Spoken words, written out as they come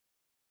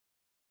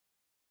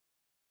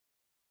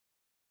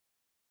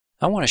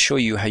I want to show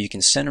you how you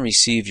can send and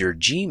receive your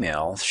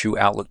Gmail through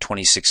Outlook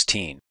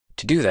 2016.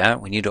 To do that,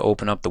 we need to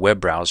open up the web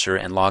browser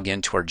and log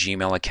into our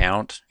Gmail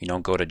account.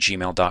 Go to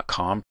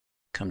gmail.com.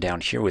 Come down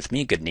here with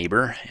me, good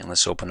neighbor, and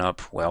let's open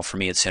up, well, for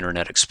me it's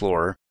Internet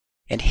Explorer.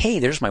 And hey,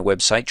 there's my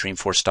website,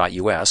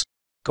 dreamforce.us.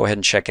 Go ahead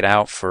and check it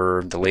out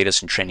for the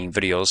latest in training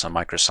videos on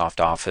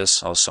Microsoft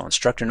Office, also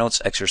instructor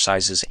notes,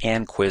 exercises,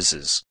 and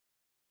quizzes.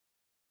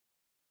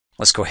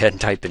 Let's go ahead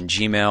and type in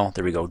Gmail.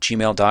 There we go,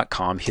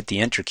 gmail.com. Hit the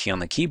Enter key on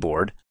the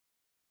keyboard.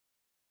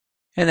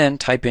 And then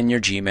type in your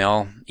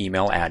Gmail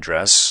email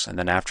address. And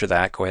then after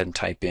that, go ahead and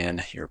type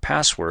in your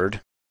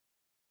password.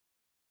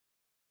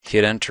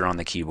 Hit Enter on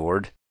the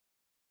keyboard.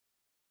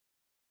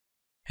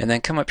 And then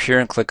come up here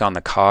and click on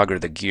the cog or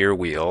the gear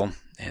wheel.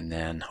 And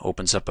then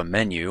opens up a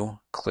menu.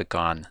 Click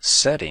on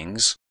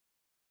Settings.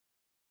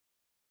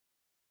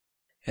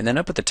 And then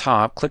up at the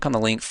top, click on the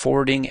link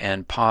Forwarding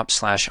and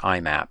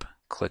POP/IMAP.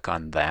 Click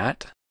on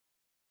that.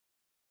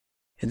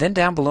 And then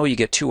down below you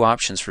get two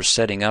options for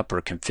setting up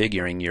or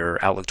configuring your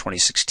Outlook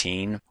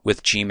 2016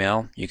 with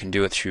Gmail. You can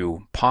do it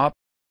through POP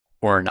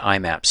or an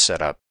IMAP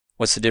setup.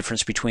 What's the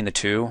difference between the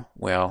two?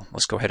 Well,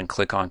 let's go ahead and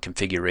click on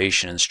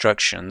Configuration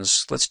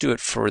Instructions. Let's do it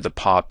for the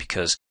POP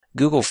because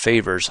Google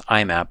favors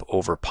IMAP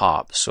over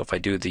POP. So if I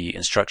do the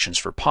instructions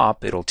for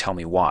POP, it'll tell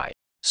me why.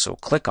 So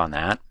click on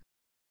that.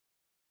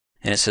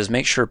 And it says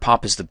make sure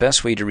POP is the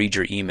best way to read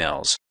your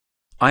emails.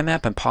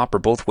 IMAP and POP are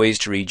both ways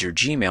to read your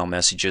Gmail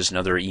messages and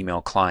other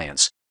email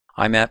clients.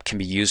 IMAP can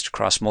be used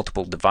across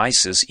multiple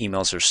devices.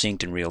 Emails are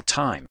synced in real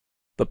time.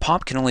 But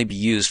POP can only be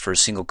used for a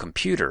single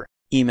computer.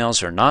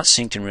 Emails are not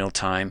synced in real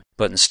time,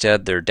 but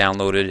instead they're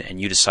downloaded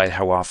and you decide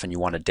how often you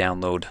want to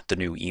download the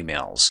new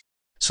emails.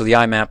 So the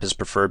IMAP is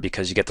preferred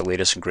because you get the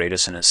latest and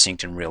greatest and it's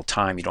synced in real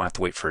time. You don't have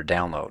to wait for a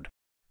download.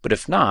 But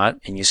if not,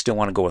 and you still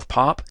want to go with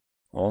POP,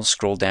 well,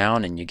 scroll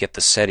down and you get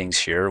the settings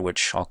here,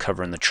 which I'll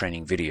cover in the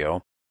training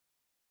video.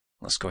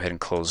 Let's go ahead and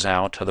close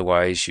out.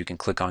 Otherwise, you can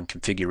click on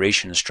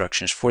Configuration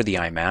Instructions for the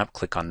IMAP.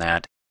 Click on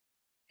that,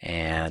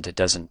 and it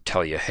doesn't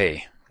tell you,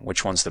 hey,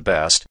 which one's the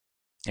best.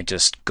 It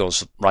just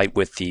goes right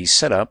with the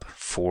setup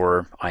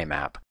for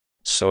IMAP.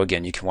 So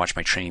again, you can watch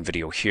my training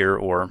video here,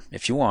 or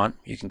if you want,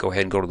 you can go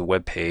ahead and go to the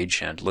web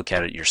page and look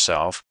at it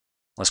yourself.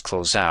 Let's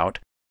close out.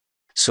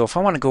 So if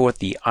I want to go with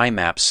the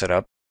IMAP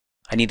setup,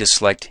 I need to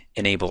select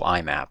Enable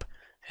IMAP,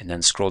 and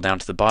then scroll down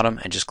to the bottom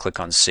and just click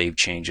on Save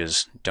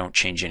Changes. Don't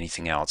change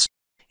anything else.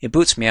 It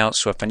boots me out,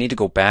 so if I need to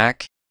go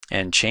back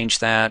and change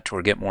that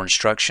or get more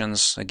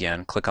instructions,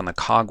 again, click on the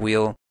cog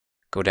wheel,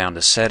 go down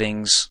to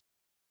Settings,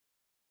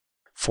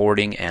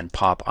 Forwarding and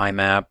POP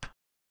IMAP,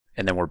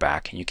 and then we're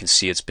back. And you can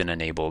see it's been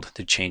enabled.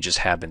 The changes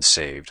have been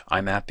saved.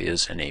 IMAP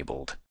is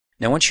enabled.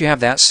 Now once you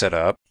have that set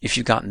up, if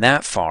you've gotten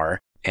that far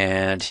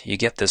and you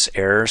get this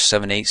error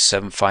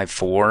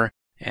 78754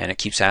 and it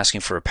keeps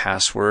asking for a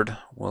password,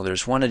 well,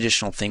 there's one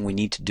additional thing we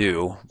need to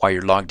do while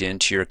you're logged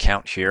into your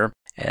account here.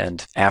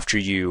 And after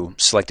you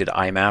selected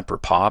IMAP or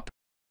POP,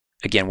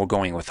 again, we're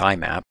going with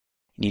IMAP,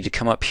 you need to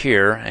come up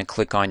here and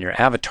click on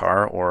your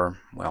avatar, or,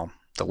 well,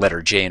 the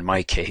letter J in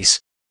my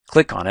case.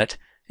 Click on it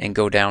and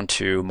go down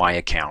to My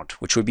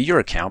Account, which would be your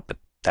account, but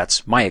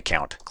that's my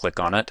account. Click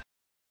on it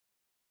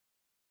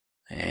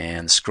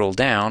and scroll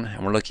down,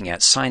 and we're looking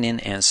at Sign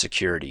In and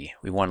Security.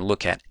 We want to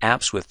look at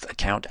Apps with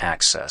Account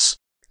Access.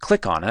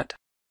 Click on it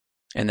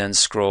and then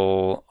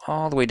scroll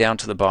all the way down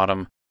to the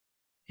bottom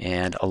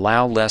and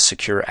Allow Less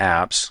Secure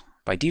Apps.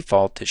 By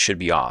default, it should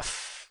be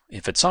off.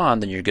 If it's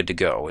on, then you're good to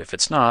go. If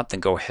it's not, then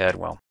go ahead.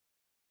 Well,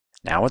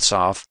 now it's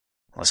off.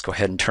 Let's go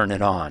ahead and turn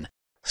it on.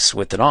 So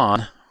with it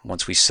on,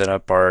 once we set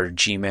up our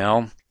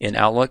Gmail in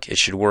Outlook, it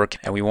should work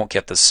and we won't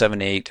get the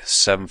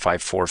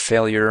 78754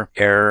 failure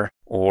error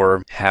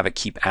or have it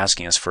keep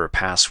asking us for a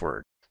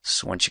password.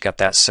 So once you got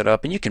that set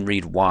up, and you can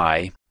read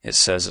why it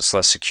says it's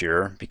less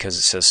secure, because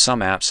it says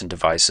some apps and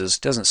devices,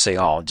 doesn't say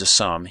all, just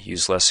some,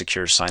 use less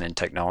secure sign-in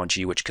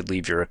technology, which could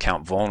leave your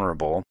account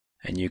vulnerable.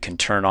 And you can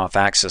turn off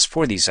access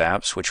for these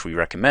apps, which we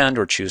recommend,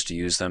 or choose to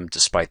use them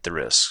despite the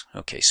risks.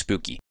 Okay,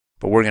 spooky.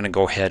 But we're going to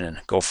go ahead and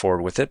go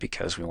forward with it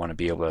because we want to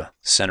be able to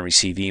send and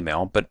receive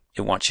email, but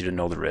it wants you to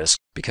know the risk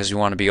because we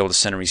want to be able to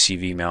send and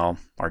receive email,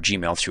 our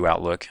Gmail through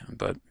Outlook.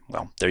 But,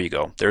 well, there you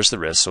go. There's the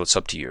risk, so it's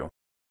up to you.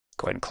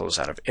 Go ahead and close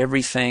out of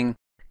everything.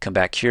 Come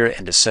back here,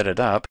 and to set it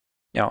up,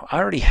 now I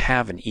already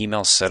have an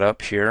email set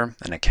up here,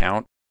 an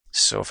account.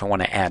 So if I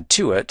want to add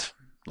to it,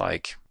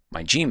 like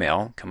my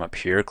Gmail, come up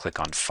here, click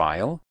on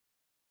File.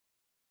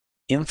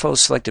 Info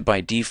selected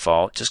by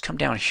default, just come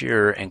down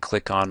here and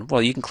click on,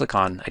 well, you can click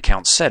on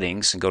Account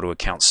Settings and go to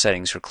Account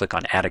Settings or click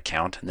on Add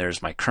Account, and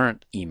there's my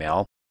current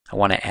email. I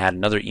want to add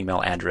another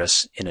email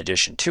address in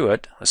addition to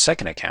it, a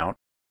second account.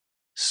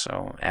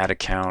 So Add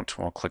Account,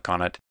 we'll click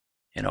on it,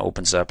 and it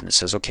opens up and it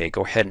says, okay,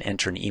 go ahead and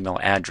enter an email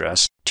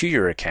address to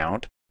your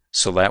account.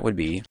 So that would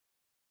be,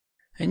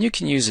 and you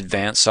can use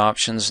advanced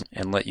options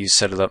and let you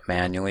set it up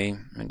manually.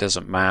 It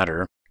doesn't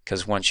matter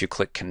because once you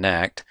click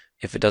Connect,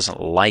 if it doesn't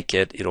like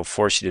it, it'll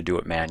force you to do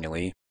it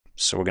manually.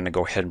 So we're going to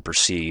go ahead and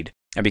proceed.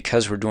 And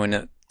because we're doing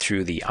it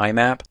through the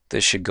IMAP,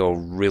 this should go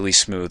really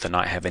smooth and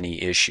not have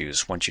any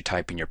issues once you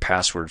type in your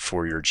password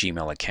for your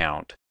Gmail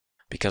account.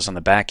 Because on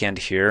the back end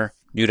here,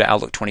 new to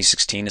Outlook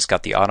 2016, it's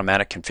got the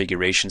automatic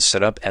configuration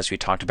set up as we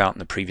talked about in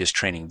the previous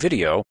training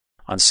video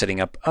on setting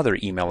up other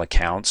email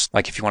accounts.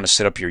 Like if you want to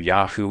set up your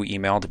Yahoo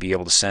email to be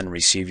able to send and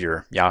receive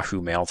your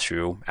Yahoo mail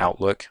through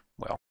Outlook.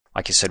 Well,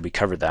 like I said, we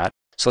covered that.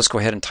 So let's go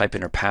ahead and type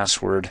in our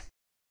password.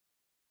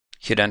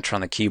 Hit enter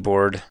on the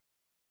keyboard.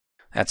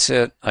 That's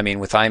it. I mean,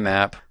 with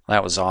IMAP,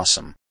 that was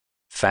awesome.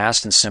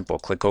 Fast and simple.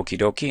 Click Okie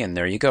dokie, and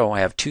there you go.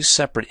 I have two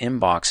separate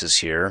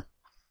inboxes here.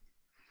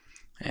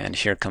 And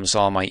here comes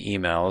all my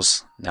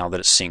emails now that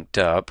it's synced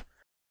up.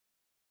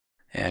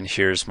 And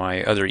here's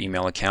my other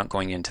email account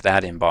going into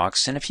that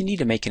inbox. And if you need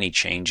to make any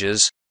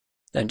changes,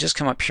 then just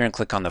come up here and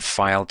click on the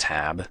File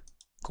tab.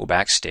 Go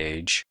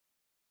backstage.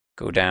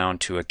 Go down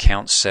to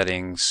Account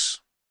Settings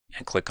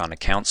and click on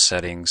Account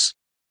Settings.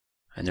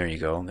 And there you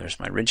go. There's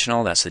my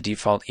original. That's the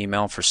default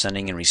email for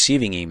sending and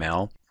receiving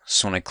email.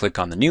 So when I click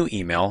on the new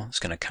email, it's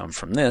going to come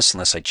from this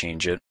unless I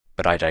change it.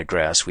 But I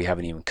digress. We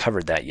haven't even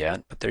covered that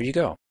yet. But there you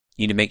go.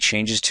 You need to make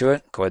changes to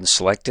it. Go ahead and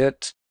select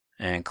it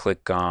and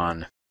click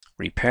on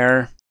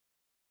Repair.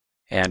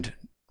 And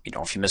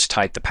if you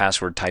mistype the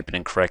password, type it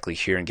in correctly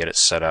here and get it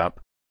set up.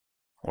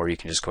 Or you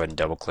can just go ahead and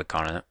double click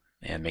on it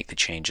and make the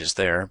changes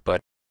there.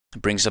 But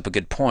it brings up a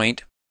good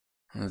point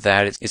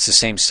that it's the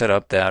same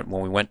setup that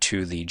when we went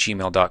to the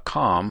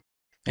gmail.com,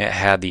 it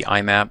had the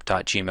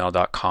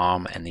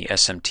imap.gmail.com and the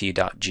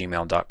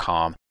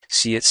smt.gmail.com.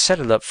 See, it set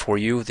it up for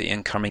you, the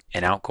incoming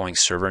and outgoing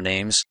server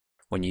names,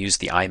 when you use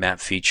the IMAP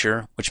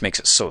feature, which makes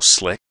it so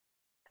slick.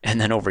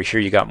 And then over here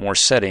you got more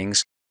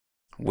settings,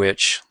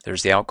 which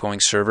there's the outgoing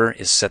server,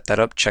 is set that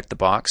up, check the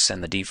box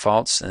and the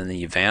defaults, and then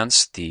the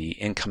advanced, the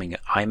incoming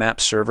IMAP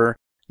server,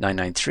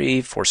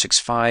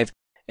 993.465,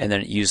 and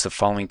then use the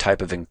following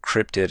type of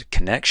encrypted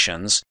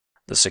connections,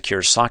 the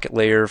secure socket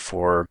layer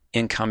for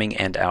incoming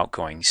and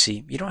outgoing.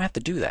 See, you don't have to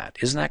do that.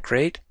 Isn't that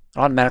great? It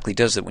automatically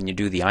does it when you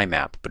do the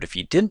IMAP, but if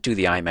you didn't do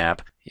the IMAP,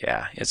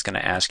 yeah, it's going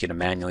to ask you to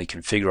manually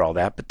configure all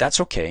that, but that's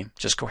okay.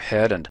 Just go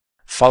ahead and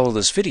follow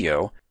this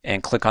video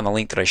and click on the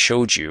link that I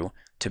showed you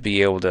to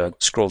be able to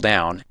scroll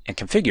down and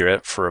configure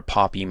it for a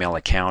POP email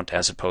account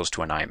as opposed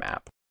to an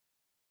IMAP.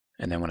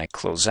 And then when I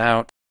close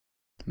out,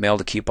 mail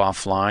to keep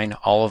offline,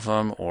 all of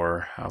them,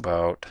 or how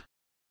about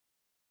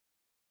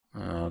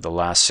the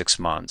last 6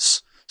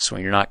 months. So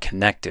when you're not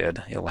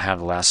connected, it'll have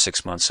the last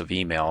 6 months of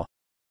email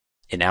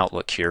in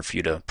Outlook here for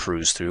you to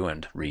peruse through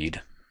and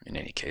read. In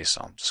any case,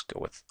 I'll just go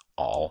with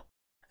all.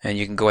 And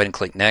you can go ahead and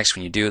click next.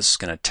 When you do, it's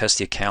going to test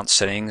the account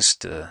settings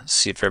to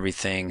see if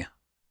everything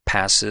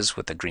passes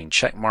with a green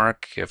check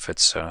mark. If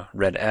it's a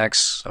red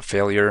X, a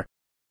failure,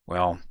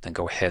 well, then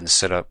go ahead and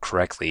set up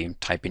correctly.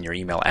 Type in your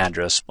email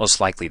address. Most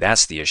likely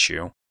that's the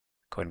issue.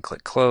 Go ahead and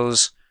click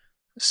close.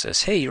 It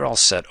says, hey, you're all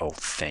set. Oh,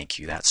 thank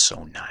you. That's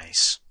so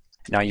nice.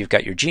 Now you've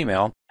got your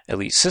Gmail, at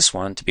least this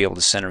one, to be able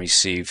to send and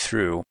receive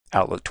through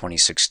Outlook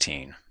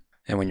 2016.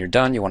 And when you're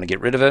done, you want to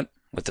get rid of it.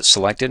 With it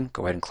selected,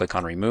 go ahead and click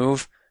on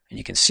Remove. And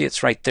you can see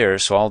it's right there.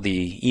 So all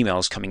the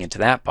emails coming into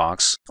that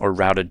box are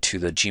routed to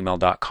the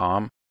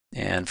gmail.com.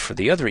 And for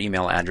the other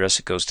email address,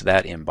 it goes to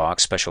that inbox,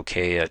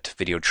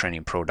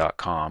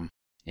 specialk@videotrainingpro.com.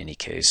 In any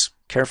case,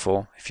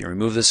 careful. If you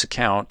remove this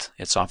account,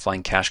 its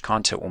offline cache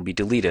content won't be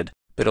deleted,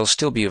 but it'll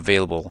still be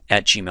available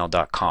at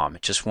gmail.com.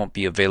 It just won't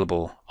be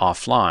available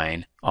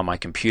offline on my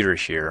computer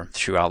here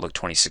through Outlook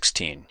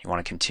 2016. You want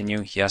to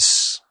continue?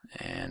 Yes,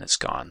 and it's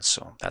gone.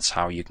 So that's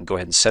how you can go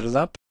ahead and set it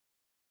up.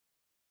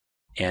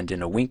 And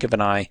in a wink of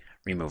an eye,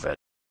 remove it.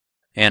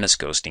 And it's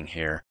ghosting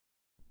here.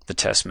 The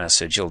test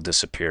message will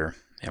disappear,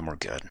 and we're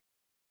good.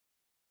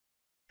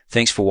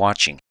 Thanks for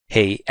watching.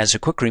 Hey, as a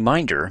quick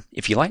reminder,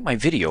 if you like my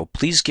video,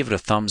 please give it a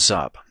thumbs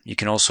up. You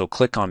can also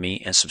click on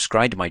me and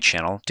subscribe to my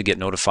channel to get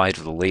notified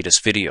of the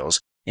latest videos.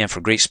 And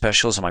for great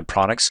specials on my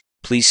products,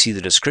 please see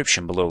the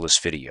description below this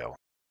video.